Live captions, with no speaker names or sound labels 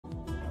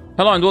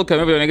Hello and welcome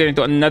everyone again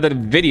to another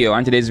video.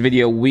 On today's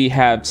video we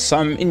have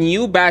some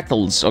new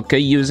battles, okay,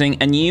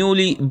 using a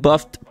newly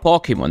buffed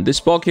Pokemon.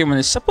 This Pokemon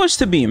is supposed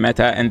to be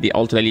meta in the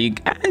Ultra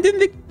League and in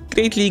the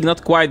Great League,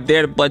 not quite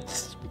there,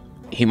 but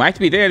he might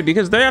be there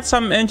because there are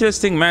some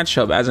interesting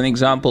matchup. As an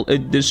example,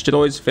 it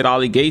destroys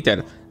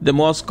Feraligatr, the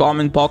most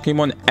common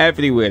Pokemon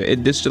everywhere.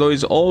 It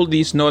destroys all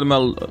these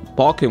normal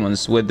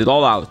Pokemons with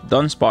Rollout,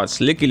 Dunsparce,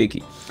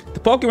 Licky. The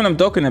Pokemon I'm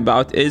talking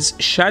about is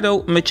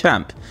Shadow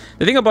Machamp.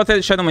 The thing about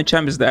Shadow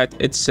Machamp is that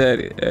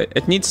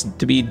it needs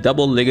to be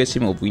double legacy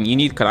move. You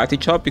need Karate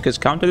Chop because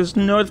counter is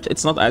nerfed,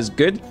 it's not as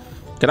good.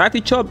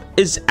 Karate Chop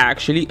is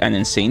actually an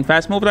insane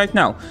fast move right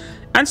now.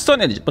 And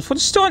Stone Edge, but for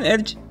Stone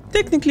Edge,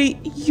 technically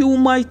you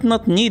might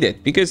not need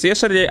it, because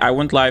yesterday I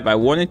went live, I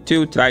wanted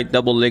to try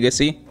double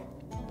legacy,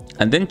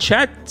 and then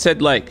chat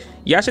said like,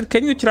 Yasir,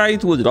 can you try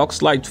it with Rock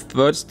Slide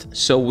first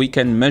so we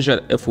can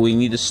measure if we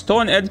need a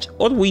Stone Edge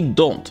or we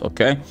don't,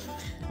 okay?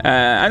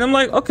 And I'm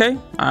like, okay,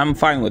 I'm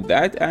fine with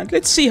that, and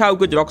let's see how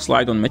good Rock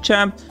Slide on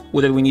Machamp,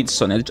 whether we need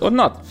Stone Edge or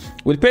not.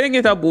 We're pairing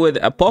it up with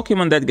a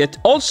Pokemon that gets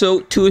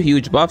also two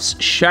huge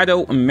buffs,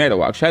 Shadow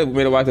Marowak. Shadow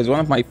Marowak is one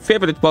of my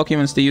favorite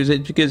Pokemons to use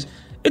it because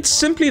it's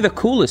simply the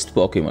coolest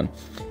Pokemon.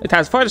 It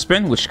has Fire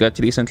Spin, which got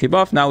recently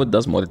buffed, now it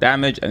does more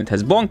damage, and it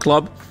has Bone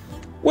Club,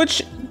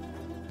 which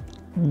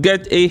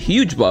get a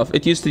huge buff.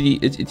 It used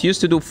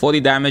to do 40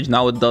 damage,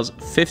 now it does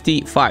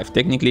 55,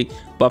 technically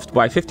buffed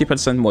by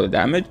 50% more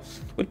damage.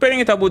 We're pairing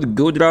it up with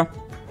Goodra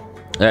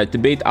to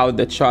bait out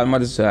the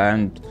Charmers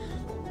and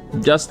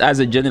just as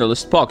a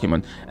generalist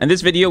Pokemon. In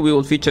this video we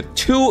will feature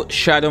two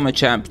Shadow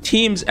Machamp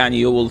teams and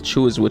you will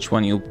choose which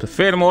one you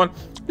prefer more.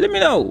 Let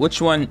me know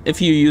which one,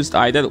 if you used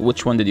either,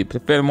 which one did you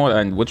prefer more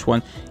and which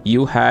one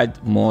you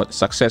had more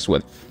success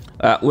with.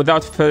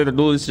 Without further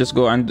ado, let's just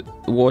go and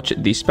watch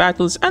these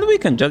battles and we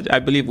can judge. I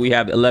believe we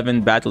have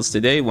 11 battles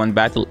today, one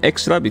battle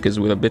extra because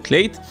we're a bit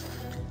late.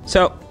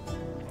 So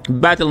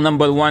battle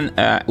number one,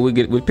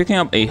 we're picking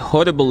up a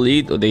horrible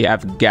lead. They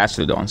have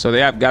Gastrodon. So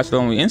they have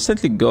Gastrodon, we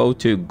instantly go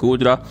to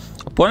Goodra.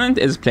 Opponent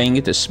is playing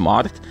it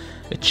smart,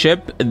 a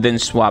chip, then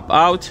swap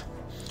out.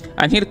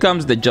 And here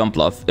comes the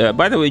Jumpluff.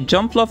 By the way,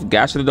 Jumpluff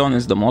Gastrodon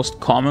is the most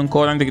common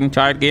core in the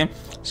entire game.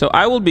 So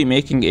I will be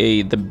making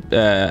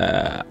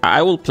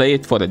I will play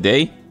it for a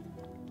day,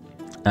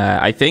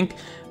 I think,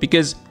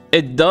 because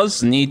it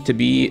does need to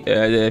be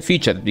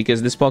featured,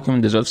 because this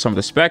Pokemon deserves some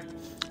respect.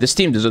 This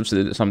team deserves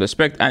some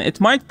respect, and it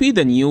might be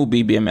the new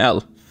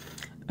BBML.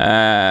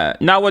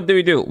 Now what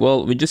do?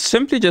 Well, we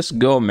simply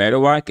go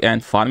Marowak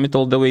and farm it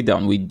all the way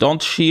down. We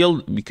don't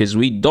shield because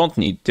we don't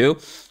need to,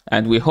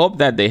 and we hope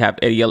that they have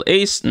Aerial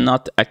Ace,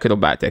 not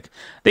Acrobatic.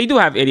 They do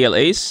have Aerial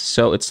Ace,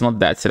 so it's not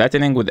that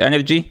threatening with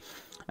energy.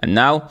 And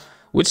now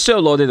we're so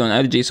loaded on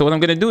energy, so what I'm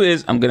gonna do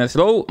is I'm gonna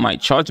throw my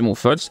charge move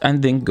first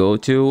and then go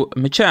to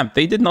Machamp.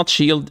 They did not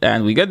shield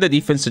and we got the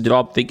defense to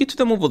drop. They get to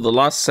the move at the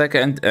last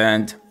second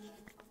and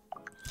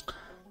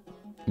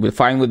we're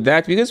fine with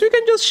that because we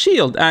can just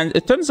shield. And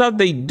it turns out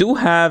they do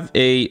have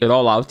a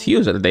rollout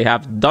user. They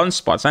have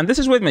Dunsparce, and this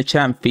is where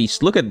Machamp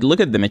feasts. Look at the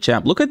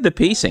Machamp. Look at the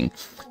pacing.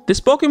 This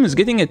Pokemon is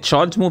getting a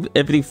charge move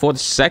every 4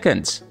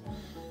 seconds.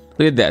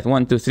 Look at that.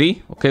 1, 2,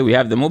 3. Okay, we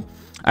have the move.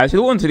 I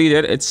threw on 3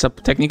 there. It's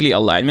technically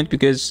alignment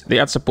because they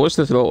are supposed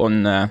to throw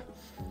on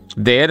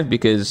there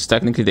because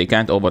technically they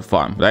can't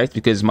overfarm, right?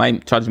 Because my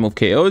charge move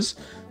KOs,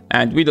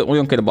 and we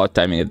don't care about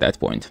timing at that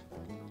point.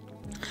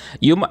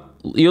 You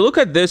look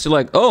at this, you're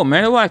like, oh,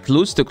 Marowak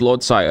lose to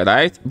Clodsire,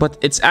 right? But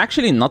it's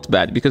actually not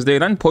bad because they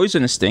run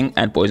Poison Sting,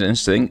 and Poison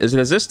Sting is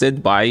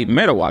resisted by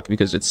Marowak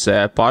because it's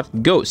part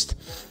Ghost.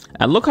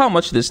 And look how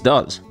much this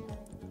does.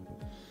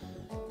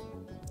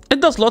 It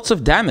does lots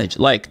of damage,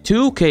 like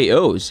 2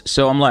 KOs.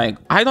 So I'm like,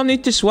 I don't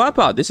need to swap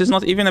out. This is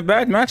not even a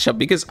bad matchup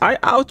because I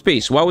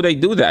outpace. Why would I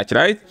do that,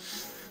 right?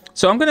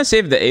 So I'm gonna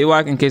save the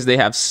AWAC in case they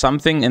have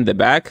something in the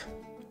back,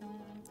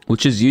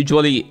 which is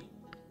usually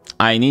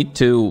I need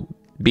to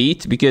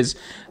beat because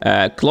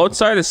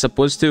Clodsire is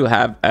supposed to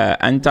have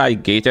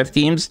anti-Gator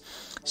teams.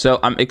 So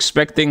I'm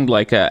expecting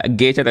like a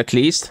Gator at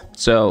least.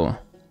 So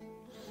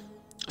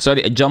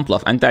sorry, a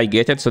Jumpluff,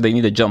 anti-Gator, so they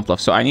need a Jumpluff.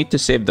 So I need to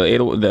save the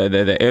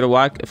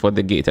Airwalk for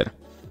the Gator.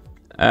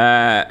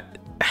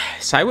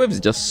 Psywave is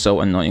just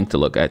so annoying to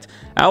look at.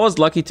 I was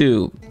lucky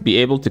to be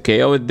able to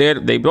KO it there.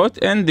 They brought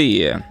in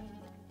the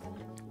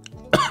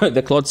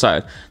the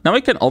Clodsire. Now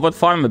we can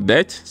overfarm a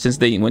bit since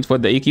they went for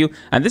the EQ.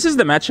 And this is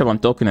the matchup I'm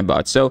talking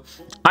about. So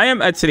I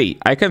am at 3.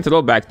 I can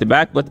throw back to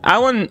back, but I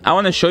want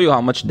to show you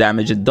how much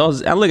damage it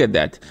does. And look at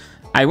that.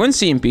 I win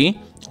CMP.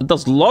 It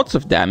does lots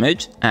of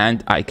damage,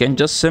 and I can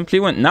just simply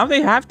win. Now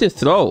they have to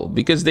throw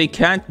because they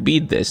can't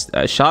beat this.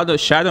 Shadow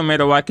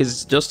Marowak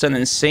is just an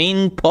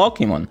insane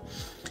Pokemon.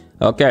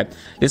 Okay,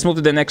 let's move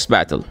to the next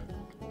battle.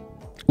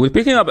 We're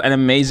picking up an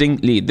amazing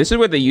lead. This is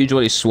where they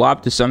usually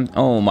swap to some...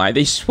 Oh my,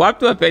 they swap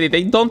to a Fairy.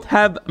 They don't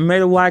have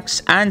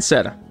Marowak's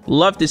answer.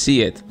 Love to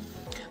see it.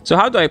 So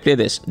how do I play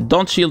this?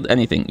 Don't shield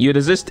anything. You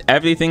resist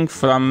everything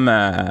from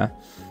that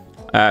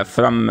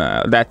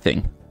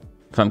thing,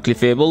 from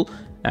Clefable.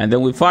 And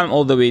then we farm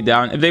all the way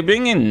down. If they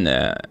bring in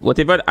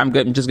whatever, I'm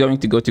just going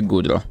to go to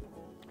Goodra.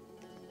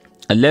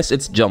 Unless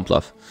it's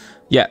Jumpluff.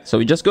 Yeah, so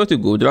we just go to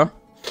Gudra.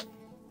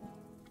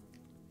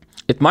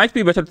 It might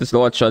be better to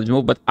throw a charge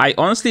move, but I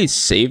honestly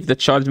save the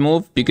charge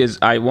move because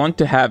I want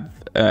to have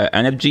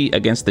energy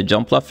against the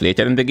Jumpluff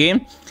later in the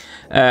game.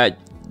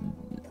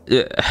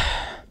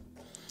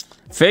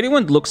 Fairy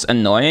Wind looks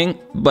annoying,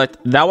 but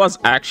that was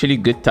actually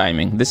good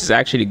timing. This is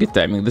actually good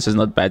timing. This is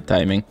not bad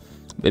timing.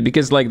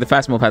 Because like the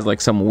fast move has like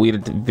some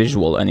weird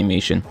visual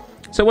animation.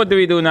 So what do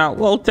we do now?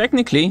 Well,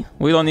 technically,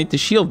 we don't need to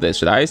shield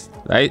this, right?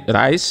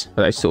 Rise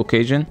to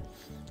occasion.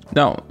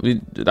 No,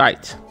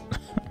 right.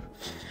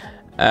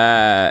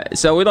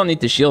 So we don't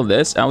need to shield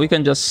this, and we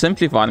can just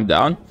simply farm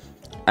down.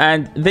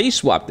 And they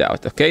swapped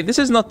out, okay? This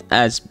is not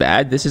as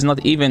bad. This is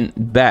not even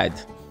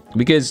bad.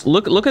 Because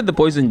look at the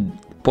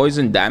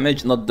poison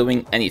damage not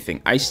doing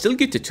anything. I still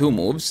get to 2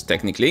 moves,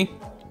 technically.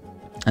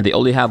 And they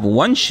only have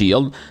 1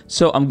 shield.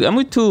 So I'm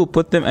going to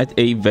put them at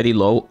a very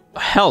low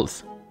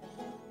health.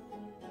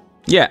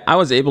 Yeah, I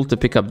was able to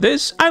pick up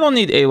this. I don't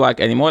need AWAC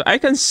anymore. I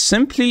can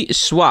simply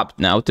swap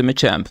now to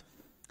Machamp.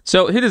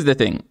 So here is the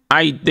thing.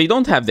 They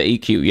don't have the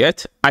EQ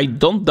yet. I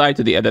don't die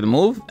to the other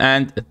move.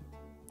 And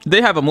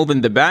they have a move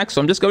in the back.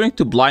 So I'm just going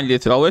to blindly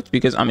throw it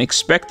because I'm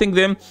expecting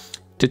them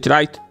to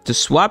try to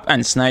swap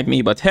and snipe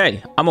me. But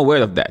hey, I'm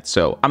aware of that.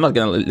 So I'm not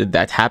going to let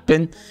that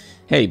happen.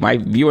 Hey, my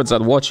viewers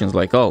are watching. It's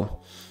like, oh,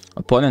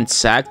 opponent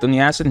sacked on the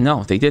acid.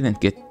 No, they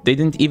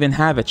didn't even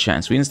have a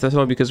chance. We insta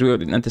throw because we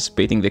were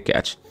anticipating the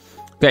catch.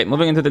 Okay,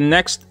 moving into the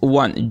next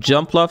one.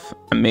 Jumpluff,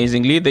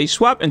 amazingly, they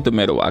swap into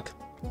Marowak.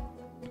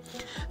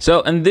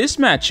 So in this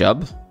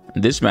matchup,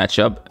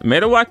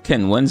 Marowak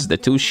can win the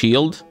 2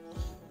 shield.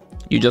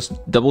 You just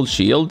double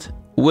shield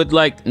with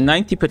like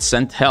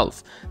 90%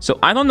 health. So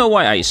I don't know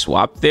why I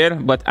swapped there,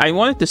 but I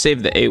wanted to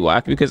save the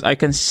AWAC because I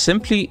can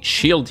simply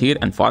shield here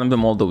and farm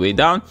them all the way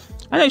down.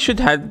 And I should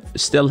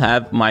still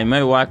have my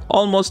Marowak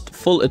almost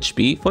full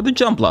HP for the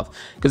Jumpluff,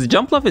 because the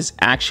Jumpluff is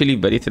actually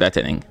very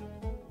threatening.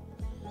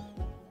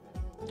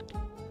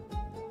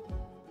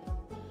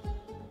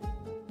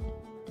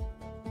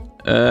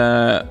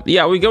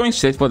 Yeah, we're going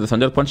straight for the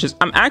Thunder Punches.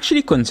 I'm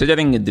actually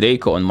considering a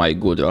Draco on my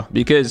Gudra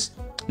because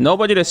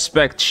nobody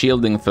respects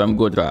shielding from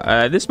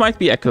Gudra. This might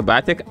be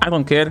acrobatic. I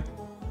don't care.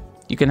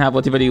 You can have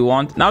whatever you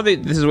want. Now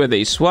this is where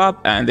they swap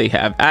and they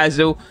have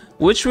Azu,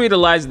 which we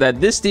realized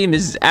that this team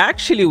is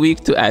actually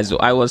weak to Azu.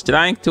 I was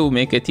trying to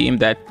make a team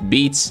that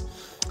beats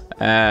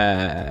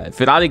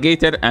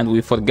Feraligatr, and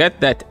we forget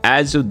that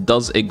Azu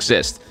does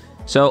exist.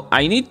 So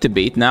I need to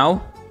bait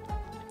now.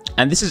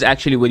 And this is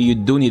actually where you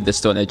do need the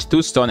Stone Edge.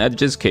 2 Stone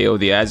Edges KO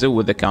the Azu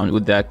with the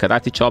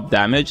Karate Chop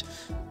damage.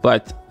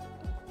 But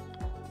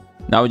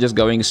now we're just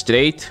going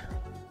straight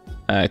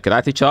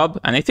Karate Chop.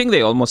 And I think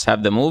they almost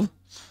have the move.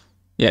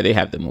 Yeah, they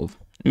have the move.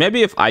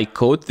 Maybe if I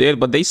coat there,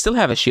 but they still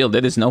have a shield.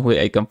 There is no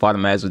way I can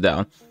farm Azu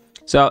down.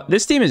 So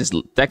this team is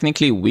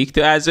technically weak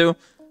to Azu.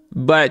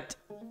 But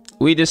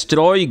we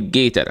destroy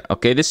Gator.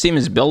 Okay, this team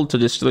is built to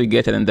destroy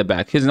Gator in the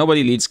back. Because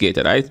nobody leads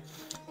Gator, right?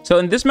 So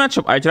in this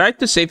matchup, I tried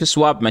to safe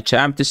swap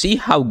Machamp to see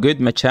how good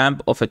Machamp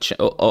of a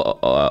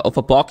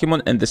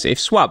Pokemon in the safe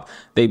swap.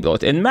 They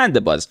brought in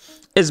Mandibuzz.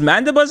 Is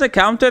Mandibuzz a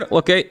counter?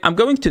 Okay, I'm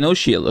going to no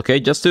shield, okay?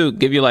 Just to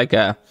give you like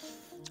a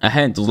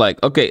hint of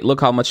like, okay,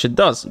 look how much it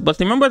does. But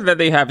remember that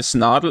they have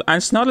Snarl,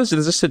 and Snarl is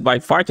resisted by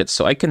Fart,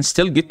 so I can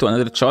still get to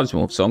another charge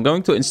move. So I'm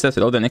going to instead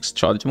throw the next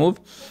charge move.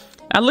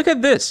 And look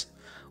at this.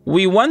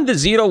 We won the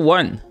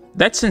 0-1.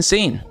 That's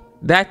insane.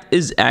 That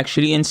is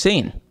actually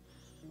insane.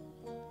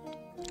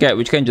 Okay,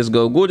 we can just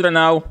go Gudra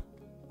now.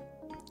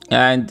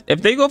 And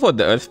if they go for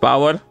the Earth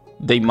Power,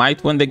 they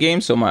might win the game.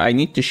 So I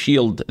need to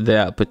shield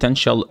the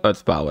potential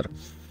Earth Power.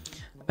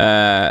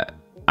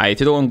 I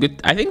throw on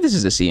good. I think this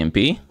is a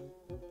CMP.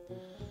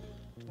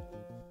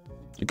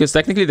 Because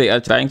technically they are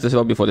trying to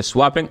throw before the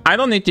swapping. I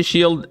don't need to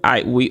shield.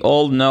 We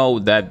all know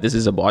that this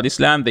is a Body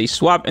Slam. They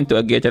swap into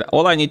a Gator.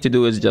 All I need to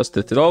do is just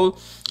to throw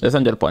the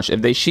Thunder Punch.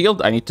 If they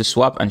shield, I need to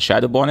swap and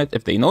Shadow Bone it.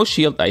 If they no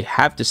shield, I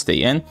have to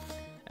stay in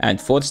and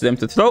force them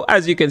to throw.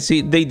 As you can see,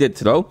 they did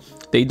throw.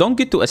 They don't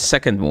get to a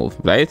second move,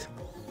 right?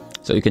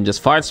 So you can just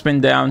Fire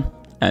Spin down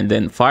and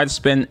then Fire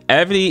Spin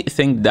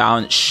everything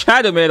down.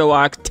 Shadow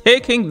Marowak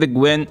taking the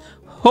win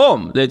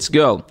home. Let's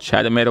go.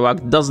 Shadow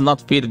Marowak does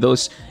not fear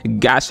those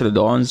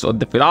Gastrodons or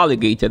the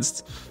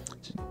Feraligatrs.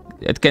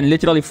 It can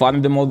literally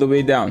farm them all the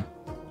way down.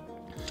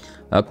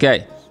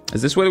 Okay.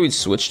 Is this where we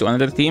switch to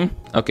another team?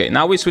 Okay,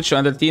 now we switch to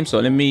another team. So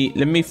let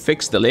me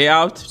fix the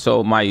layout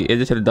so my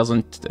editor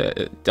doesn't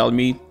tell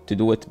me to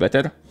do it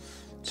better.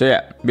 So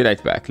yeah, be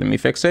right back. Let me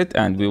fix it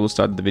and we will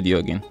start the video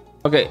again.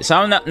 Okay,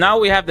 so now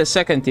we have the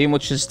second team,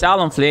 which is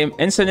Talonflame,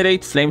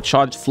 Incinerate, Flame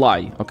Charge,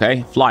 Fly.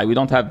 Okay, Fly. We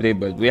don't have Brave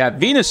Bird. We have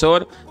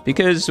Venusaur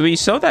because we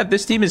saw that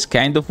this team is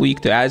kind of weak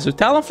to Azu.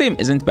 Talonflame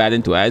isn't bad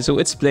into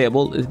Azu. It's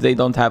playable if they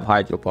don't have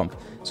Hydro Pump.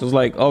 So it's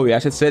like, oh, we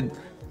actually said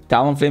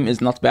Talonflame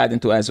is not bad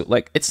into Azu.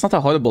 Like, it's not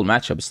a horrible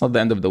matchup. It's not the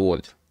end of the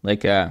world.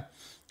 Like,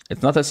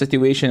 it's not a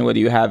situation where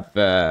you have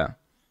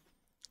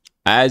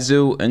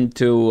Azu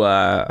into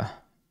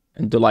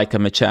like a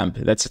Machamp.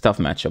 That's a tough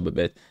matchup a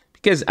bit.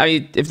 Because, I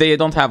mean, if they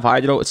don't have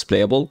Hydro, it's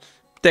playable.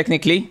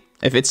 Technically,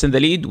 If it's in the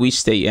lead, we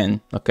stay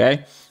in,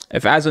 okay?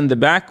 If Azu in the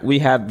back, we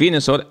have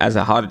Venusaur as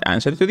a hard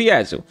answer to the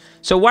Azu.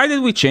 So why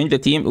did we change the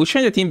team? We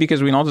changed the team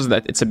because we noticed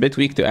that it's a bit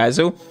weak to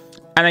Azu.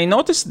 And I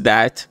noticed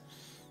that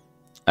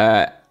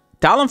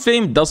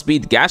Talonflame does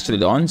beat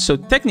Gastrodon. So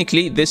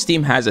technically, this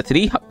team has a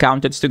 3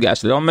 counters to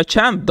Gastrodon.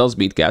 Machamp does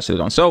beat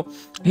Gastrodon. So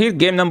here,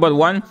 game number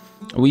 1,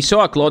 we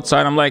saw a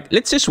Clodsire. I'm like,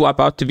 let's just swap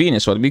out to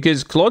Venusaur.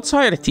 Because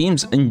Clodsire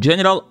teams in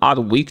general are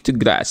weak to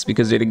grass.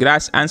 Because their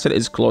grass answer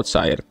is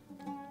Clodsire.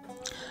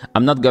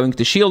 I'm not going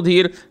to shield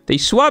here. They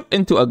swap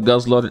into a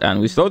Guzzlord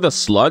and we throw the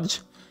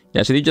Sludge.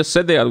 Yeah, so they just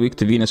said they are weak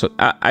to Venusaur.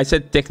 I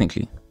said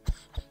technically.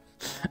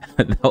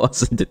 That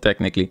wasn't it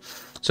technically.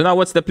 So now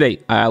what's the play?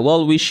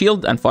 Well, we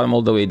shield and farm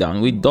all the way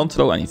down. We don't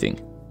throw anything.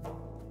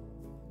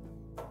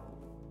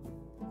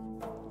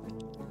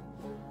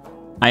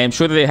 I am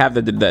sure they have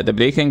the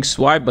breaking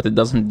swipe, but it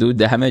doesn't do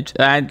damage.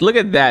 And look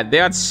at that. They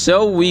are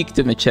so weak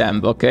to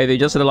Machamp, okay? They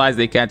just realized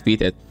they can't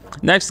beat it.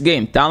 Next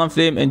game,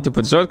 Talonflame into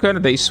Berserker.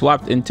 They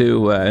swapped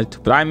into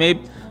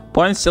Primeape.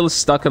 Point still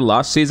stuck in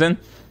last season.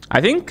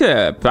 I think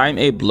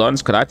Primeape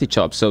learns Karate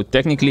Chop, so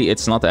technically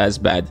it's not as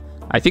bad.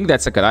 I think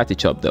that's a Karate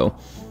Chop though.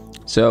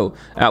 So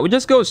we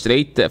just go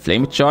straight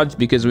Flame Charge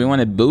because we want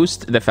to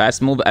boost the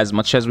fast move as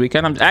much as we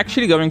can. I'm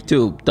actually going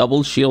to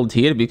double shield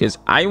here because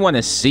I want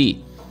to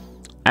see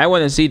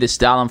this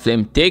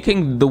Talonflame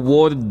taking the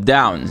ward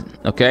down,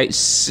 okay?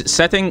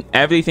 Setting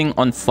everything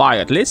on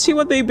fire. Let's see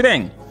what they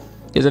bring.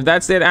 Because if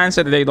that's their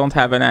answer, they don't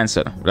have an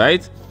answer,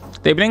 right?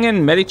 They bring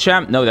in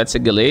Machamp. No, that's a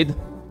Gallade.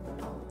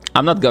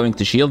 I'm not going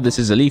to shield. This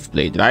is a Leaf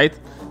Blade, right?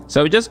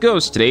 So we just go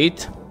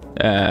straight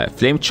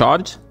Flame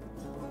Charge.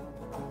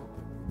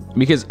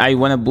 Because I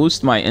want to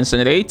boost my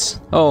Incinerates.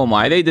 Oh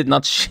my, they did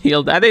not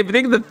shield. And they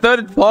bring the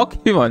third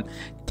Pokemon.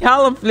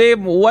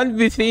 Talonflame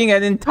 1v3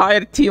 an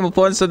entire team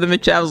opponent. So the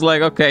Machamp's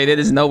like, okay, there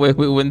is no way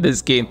we win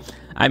this game.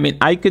 I mean,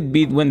 I could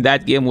win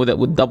that game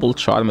with double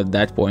charm at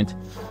that point.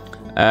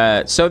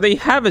 So they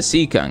have a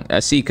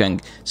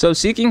Seekang. So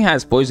Seekang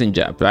has Poison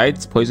Jab,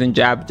 right? Poison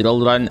Jab,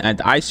 Drill Run,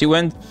 and Icy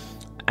Wind.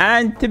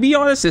 And to be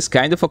honest, it's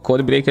kind of a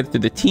code breaker to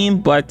the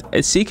team, but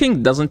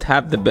Seekang doesn't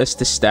have the best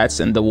stats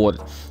in the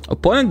world.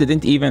 Opponent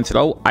didn't even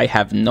throw. I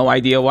have no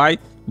idea why,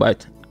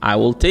 but I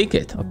will take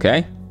it,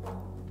 okay?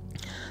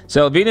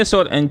 So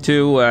Venusaur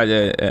into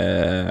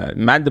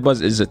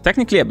Mandibuzz is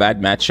technically a bad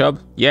matchup.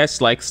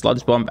 Yes, like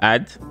Sludge Bomb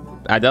add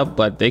up,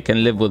 but they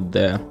can live with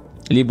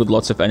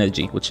lots of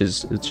energy, which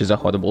is a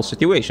horrible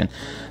situation.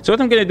 So what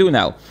I'm gonna do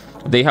now?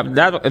 They have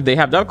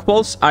Dark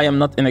Pulse. I am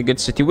not in a good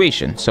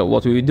situation. So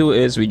what we do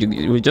is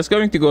we're just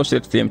going to go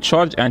straight Flame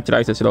Charge and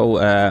try to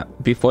throw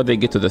before they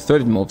get to the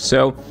third move.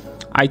 So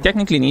I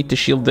technically need to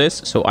shield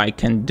this, so I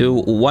can do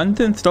one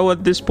thin throw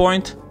at this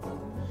point.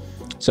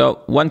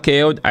 So one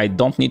KO'd. I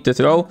don't need to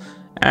throw,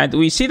 and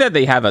we see that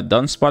they have a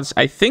Dunsparce.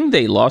 I think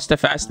they lost a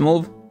fast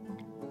move.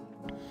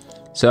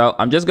 So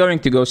I'm just going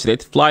to go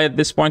straight Fly at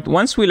this point.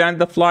 Once we land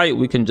the Fly,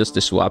 we can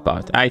just swap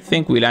out. I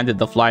think we landed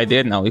the Fly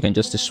there. Now we can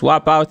just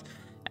swap out.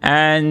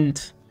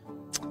 And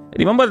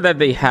remember that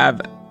they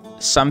have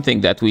something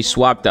that we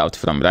swapped out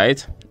from,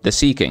 right? The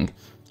Seekang.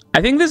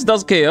 I think this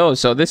does KO.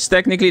 So this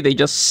technically, they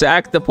just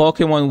sacked the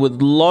Pokemon with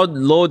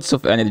loads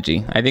of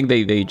energy. I think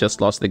they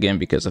just lost the game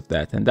because of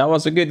that. And that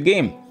was a good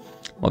game.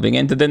 Moving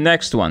into the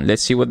next one.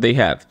 Let's see what they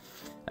have.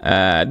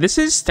 This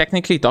is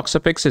technically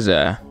Toxapex is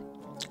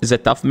a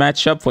tough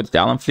matchup for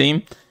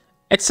Talonflame.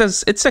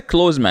 It's a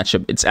close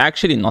matchup. It's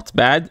actually not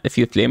bad. If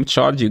you Flame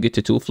Charge, you get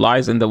to 2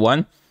 flies in the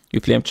one. You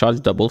Flame Charge,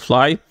 double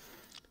fly.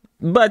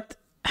 But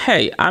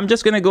hey, I'm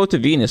just gonna go to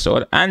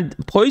Venusaur. And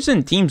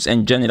poison teams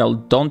in general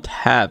don't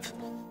have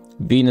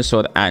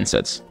Venusaur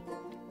answers.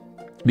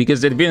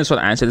 Because their Venusaur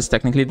answer is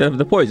technically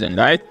the poison,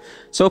 right?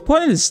 So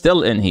opponent is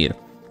still in here.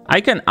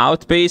 I can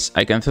outpace.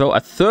 I can throw a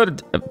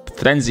third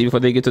Frenzy before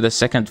they get to the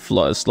second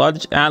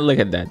Sludge. And look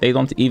at that. They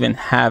don't even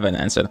have an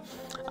answer.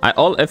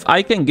 If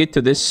I can get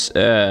to this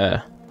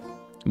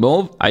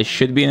move, I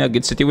should be in a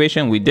good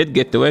situation. We did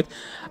get to it.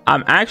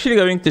 I'm actually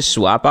going to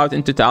swap out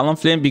into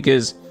Talonflame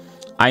because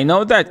I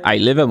know that I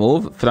live a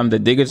move from the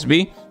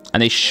Diggersby,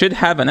 and I should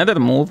have another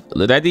move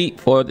ready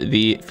for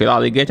the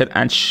Feraligatr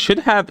and should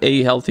have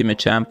a healthy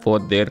Machamp for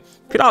their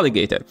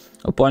Feraligatr.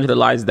 Opponent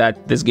realized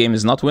that this game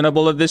is not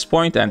winnable at this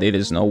point and there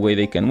is no way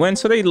they can win,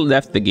 so they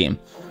left the game.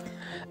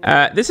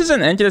 This is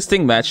an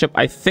interesting matchup.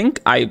 I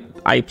think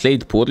I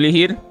played poorly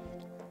here.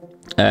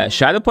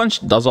 Shadow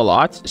Punch does a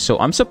lot, so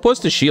I'm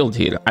supposed to shield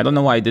here. I don't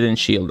know why I didn't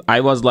shield.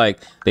 I was like,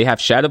 they have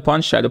Shadow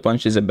Punch. Shadow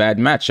Punch is a bad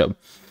matchup.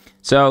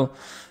 So,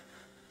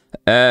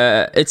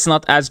 it's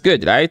not as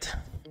good, right?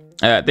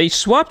 They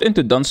swapped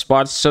into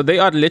Dunsparce, so they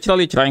are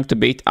literally trying to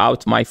bait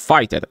out my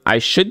fighter. I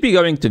should be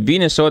going to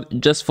Venusaur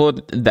just for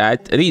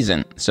that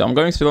reason. So I'm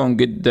going to throw on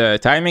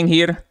good timing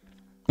here.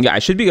 Yeah, I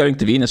should be going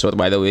to Venusaur,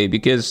 by the way,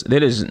 because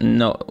there is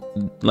no...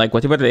 Like,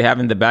 whatever they have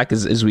in the back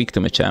is weak to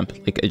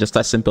Machamp. Like, just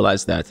as simple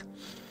as that.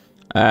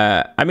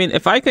 I mean,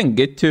 if I can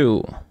get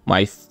to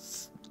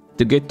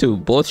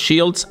both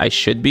shields, I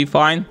should be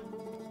fine.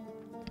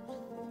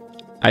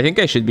 I think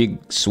I should be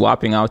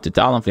swapping out to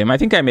Talonflame. I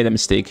think I made a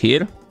mistake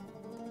here.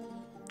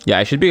 Yeah,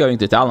 I should be going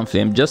to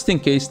Talonflame just in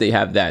case they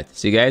have that.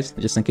 See, guys?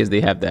 Just in case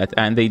they have that.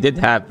 And they did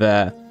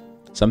have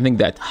something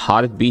that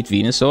hard beat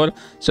Venusaur.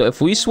 So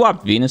if we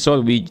swapped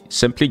Venusaur, we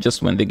simply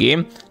just win the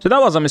game. So that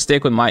was a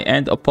mistake on my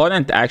end.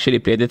 Opponent actually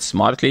played it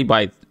smartly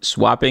by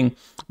swapping,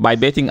 by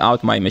baiting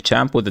out my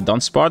Machamp with the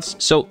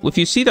Dunsparce. So if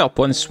you see the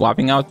opponent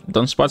swapping out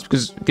Dunsparce,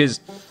 because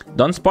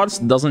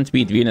Dunsparce doesn't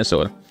beat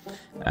Venusaur.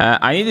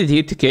 I needed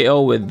here to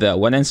KO with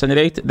one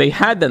Incinerate. They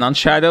had the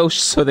non-shadow,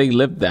 so they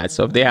lived that.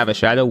 So if they have a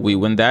shadow, we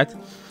win that.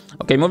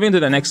 Okay, moving to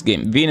the next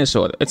game.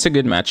 Venusaur. It's a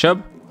good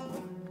matchup.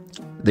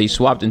 They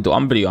swapped into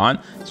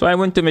Umbreon, so I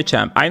went to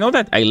Machamp. I know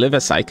that I live a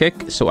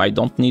Psychic, so I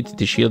don't need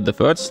to shield the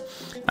first.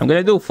 I'm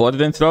gonna do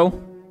Forbidden Throw.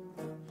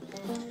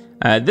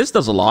 This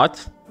does a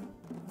lot.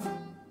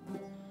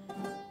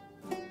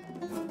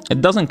 It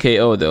doesn't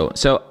KO though.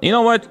 So, you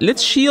know what?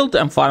 Let's shield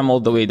and farm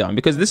all the way down,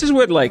 because this is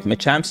where like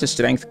Machamp's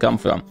strength come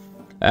from.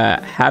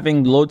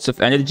 Having loads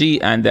of energy,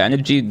 and the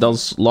energy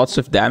does lots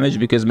of damage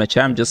because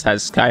Machamp just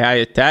has sky high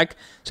attack.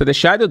 So the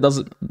shadow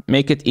doesn't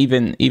make it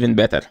even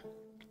better.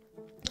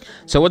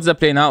 So what's the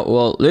play now?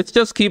 Well, let's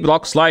just keep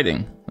rock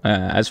sliding.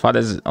 As far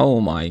as, oh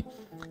my,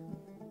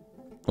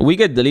 we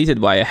get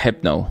deleted by a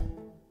Hypno.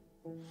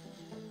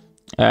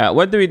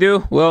 What do we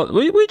do? Well,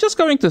 we're just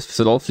going to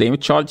throw Flame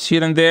Charge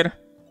here and there.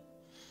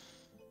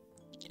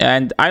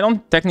 And I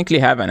don't technically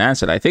have an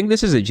answer. I think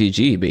this is a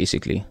GG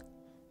basically.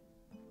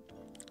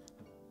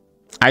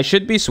 I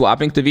should be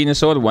swapping to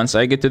Venusaur once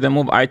I get to the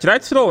move. I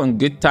tried throwing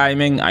good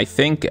timing, I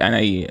think, and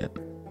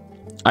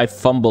I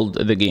fumbled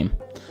the game.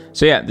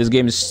 So yeah, this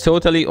game is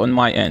totally on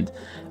my end.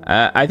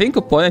 I think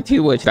opponent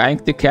here were trying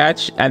to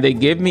catch, and they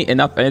gave me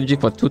enough energy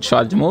for 2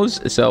 charge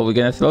moves. So we're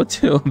gonna throw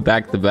 2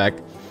 back to back.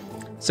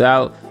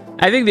 So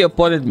I think the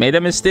opponent made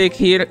a mistake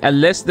here,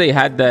 unless they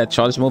had the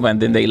charge move and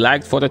then they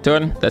lagged for the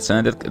turn. That's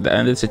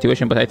another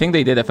situation. But I think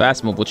they did a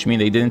fast move, which means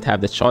they didn't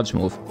have the charge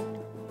move.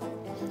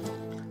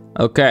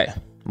 Okay.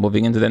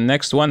 Moving into the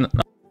next one.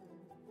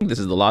 This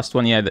is the last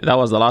one. Yeah, that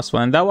was the last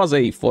one. That was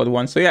a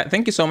 4-1. So yeah,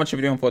 thank you so much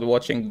everyone for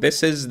watching.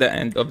 This is the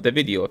end of the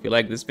video. If you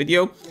like this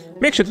video,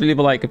 make sure to leave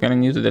a like. If you're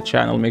new to the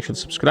channel, make sure to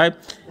subscribe.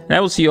 And I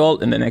will see you all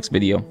in the next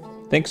video.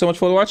 Thanks so much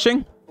for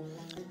watching.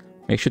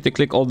 Make sure to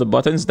click all the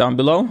buttons down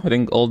below.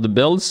 Ring all the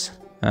bells.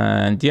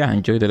 And yeah,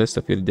 enjoy the rest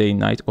of your day,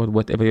 night, or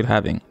whatever you're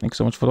having. Thanks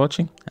so much for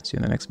watching. I'll see you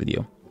in the next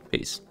video.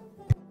 Peace.